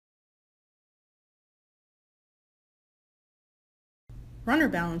Runner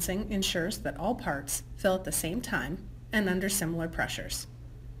balancing ensures that all parts fill at the same time and under similar pressures.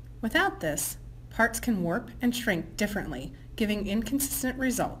 Without this, parts can warp and shrink differently, giving inconsistent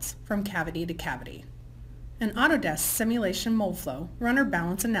results from cavity to cavity. An Autodesk simulation Moldflow runner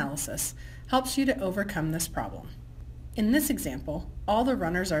balance analysis helps you to overcome this problem. In this example, all the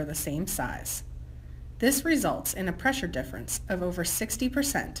runners are the same size. This results in a pressure difference of over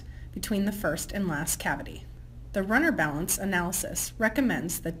 60% between the first and last cavity. The runner balance analysis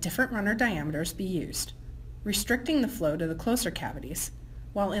recommends that different runner diameters be used, restricting the flow to the closer cavities,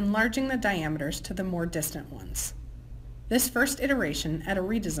 while enlarging the diameters to the more distant ones. This first iteration at a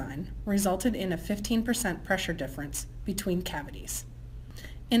redesign resulted in a 15% pressure difference between cavities.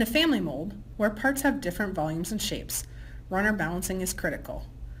 In a family mold, where parts have different volumes and shapes, runner balancing is critical.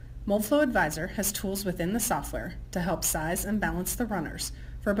 Moldflow Adviser has tools within the software to help size and balance the runners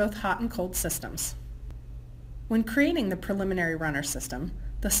for both hot and cold systems. When creating the preliminary runner system,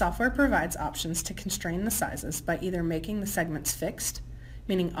 the software provides options to constrain the sizes by either making the segments fixed,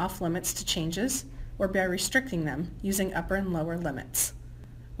 meaning off limits to changes, or by restricting them using upper and lower limits.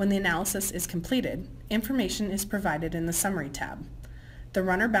 When the analysis is completed, information is provided in the Summary tab. The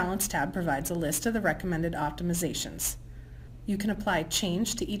Runner Balance tab provides a list of the recommended optimizations. You can apply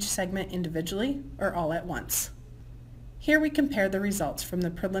change to each segment individually or all at once. Here we compare the results from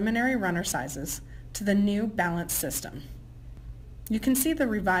the preliminary runner sizes to the new balanced system. You can see the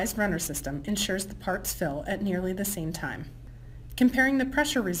revised runner system ensures the parts fill at nearly the same time. Comparing the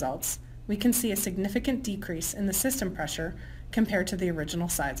pressure results, we can see a significant decrease in the system pressure compared to the original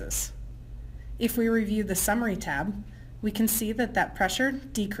sizes. If we review the Summary tab, we can see that pressure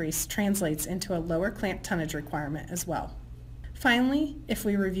decrease translates into a lower clamp tonnage requirement as well. Finally, if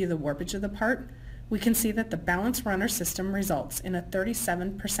we review the warpage of the part, we can see that the balanced runner system results in a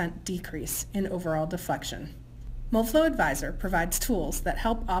 37% decrease in overall deflection. Moldflow Adviser provides tools that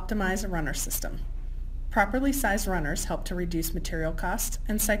help optimize a runner system. Properly sized runners help to reduce material cost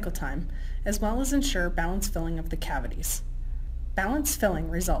and cycle time, as well as ensure balanced filling of the cavities. Balanced filling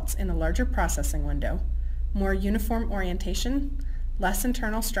results in a larger processing window, more uniform orientation, less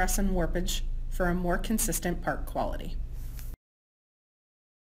internal stress and warpage for a more consistent part quality.